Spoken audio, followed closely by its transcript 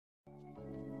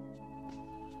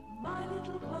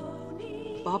little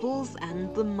ponies. Bubbles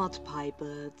and the Mudpie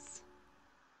Birds.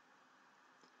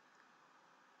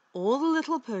 All the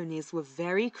little ponies were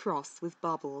very cross with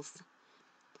Bubbles.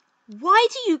 "Why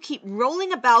do you keep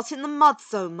rolling about in the mud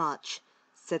so much?"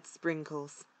 said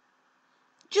Sprinkles.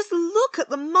 "Just look at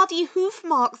the muddy hoof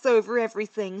marks over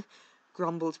everything,"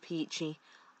 grumbled Peachy.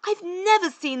 "I've never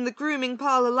seen the grooming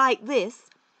parlor like this.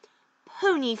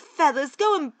 Pony Feathers,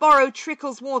 go and borrow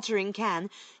Trickle's watering can.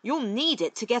 You'll need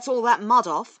it to get all that mud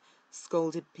off,"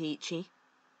 scolded Peachy.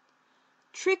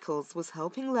 Trickles was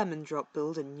helping Lemon Drop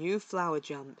build a new flower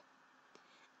jump.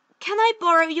 "Can I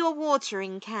borrow your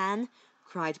watering can?"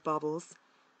 cried Bubbles.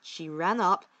 She ran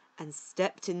up and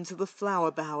stepped into the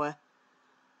flower bower.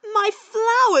 "My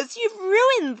flowers, you've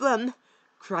ruined them!"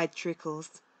 cried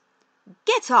Trickles.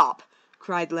 "Get up!"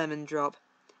 cried Lemon Drop.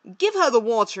 "Give her the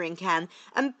watering can,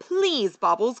 and please,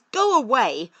 Bubbles, go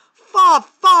away, far,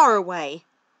 far away."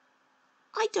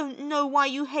 "I don't know why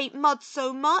you hate mud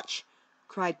so much,"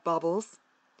 cried Bubbles.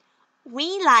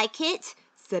 "We like it,"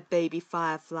 said Baby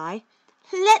Firefly.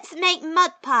 "Let's make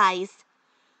mud pies."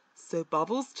 So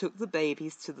Bubbles took the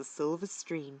babies to the silver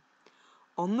stream.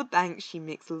 On the bank she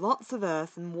mixed lots of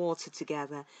earth and water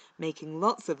together, making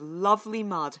lots of lovely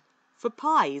mud for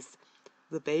pies.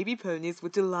 The baby ponies were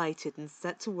delighted and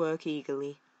set to work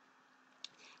eagerly.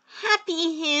 "Happy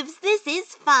Hooves, this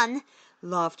is fun,"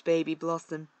 laughed Baby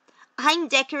Blossom. "I'm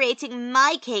decorating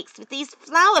my cakes with these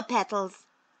flower petals."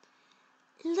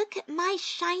 "Look at my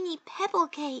shiny pebble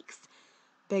cakes,"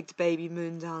 begged Baby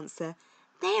Moon Dancer.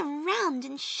 "They are round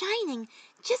and shining,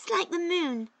 just like the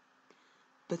moon."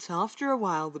 But after a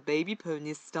while the baby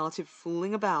ponies started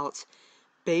fooling about.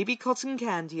 Baby Cotton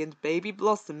Candy and Baby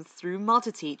Blossom threw mud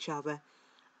at each other,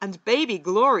 and Baby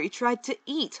Glory tried to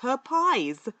eat her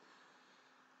pies.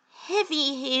 "Heavy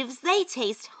Hooves, they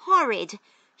taste horrid,"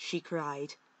 she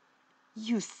cried.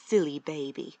 "You silly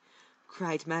baby,"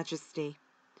 cried Majesty.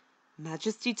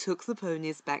 Majesty took the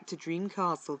ponies back to Dream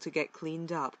Castle to get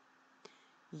cleaned up.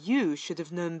 "You should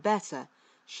have known better,"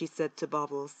 she said to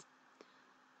Bubbles.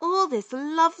 "All this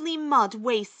lovely mud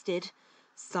wasted,"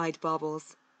 sighed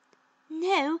Bubbles.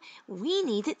 "No, we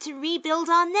need it to rebuild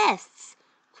our nests,"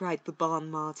 cried the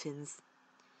Barn Martins.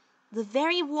 "The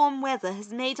very warm weather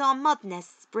has made our mud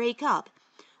nests break up.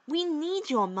 We need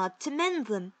your mud to mend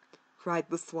them," cried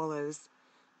the Swallows.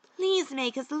 "Please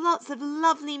make us lots of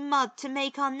lovely mud to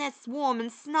make our nests warm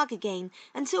and snug again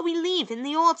until we leave in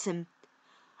the autumn."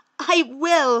 "I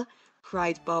will!"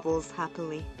 cried Bubbles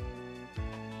happily.